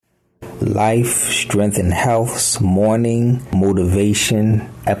Life, Strength, and Health's Morning Motivation,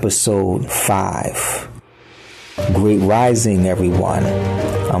 Episode 5. Great rising, everyone.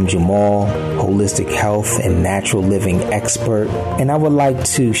 I'm Jamal, holistic health and natural living expert, and I would like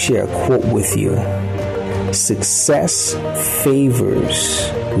to share a quote with you. Success favors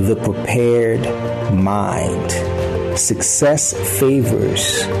the prepared mind. Success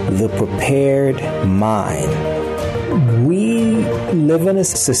favors the prepared mind. We live in a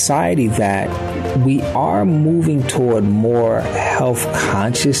society that we are moving toward more health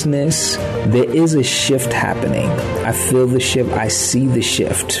consciousness. There is a shift happening. I feel the shift. I see the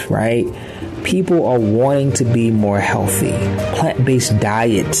shift, right? People are wanting to be more healthy. Plant-based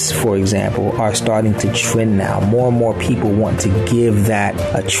diets, for example, are starting to trend now. More and more people want to give that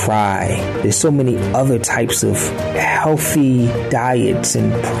a try. There's so many other types of healthy diets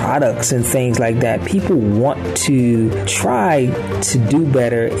and products and things like that. People want to try to do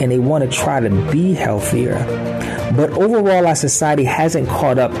better, and they want to try to be healthier. But overall, our society hasn't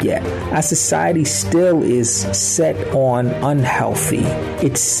caught up yet. Our society still is set on unhealthy.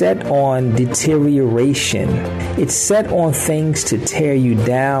 It's set on deterioration. It's set on things to tear you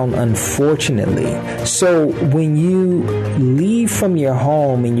down, unfortunately. So when you leave from your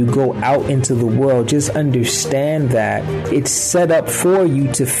home and you go out into the world, just understand that it's set up for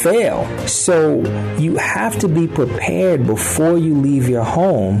you to fail. So you have to be prepared before you leave your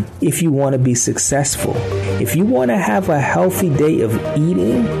home if you want to be successful. If you want to have a healthy day of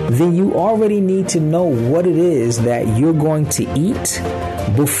eating, then you already need to know what it is that you're going to eat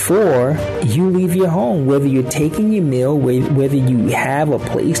before you leave your home. Whether you're taking your meal, whether you have a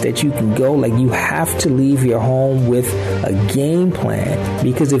place that you can go, like you have to leave your home with a game plan.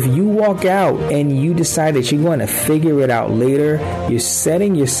 Because if you walk out and you decide that you're going to figure it out later, you're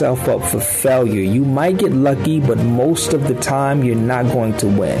setting yourself up for failure. You might get lucky, but most of the time you're not going to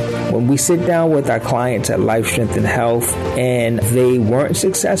win. When we sit down with our clients at Life, Strength, and Health and they weren't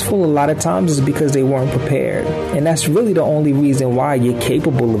successful, a lot of times it's because they weren't prepared. And that's really the only reason why you're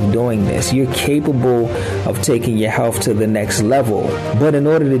capable of doing this. You're capable of taking your health to the next level. But in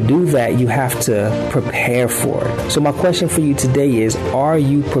order to do that, you have to prepare for it. So my question for you today is, are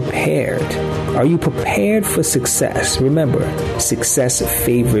you prepared? Are you prepared for success? Remember, success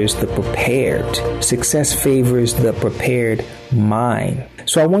favors the prepared. Success favors the prepared mind.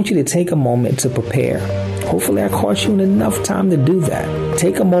 So I want you to take a moment to prepare. Hopefully I caught you in enough time to do that.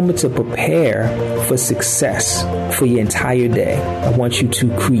 Take a moment to prepare for success for your entire day. I want you to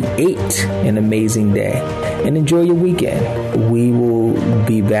create an amazing day and enjoy your weekend. We will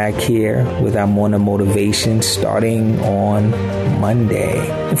be back here with our morning motivation starting on Monday.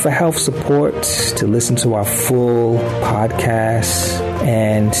 And for health support, to listen to our full podcasts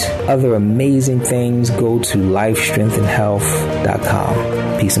and other amazing things, go to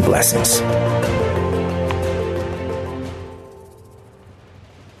lifestrengthandhealth.com. Peace and blessings.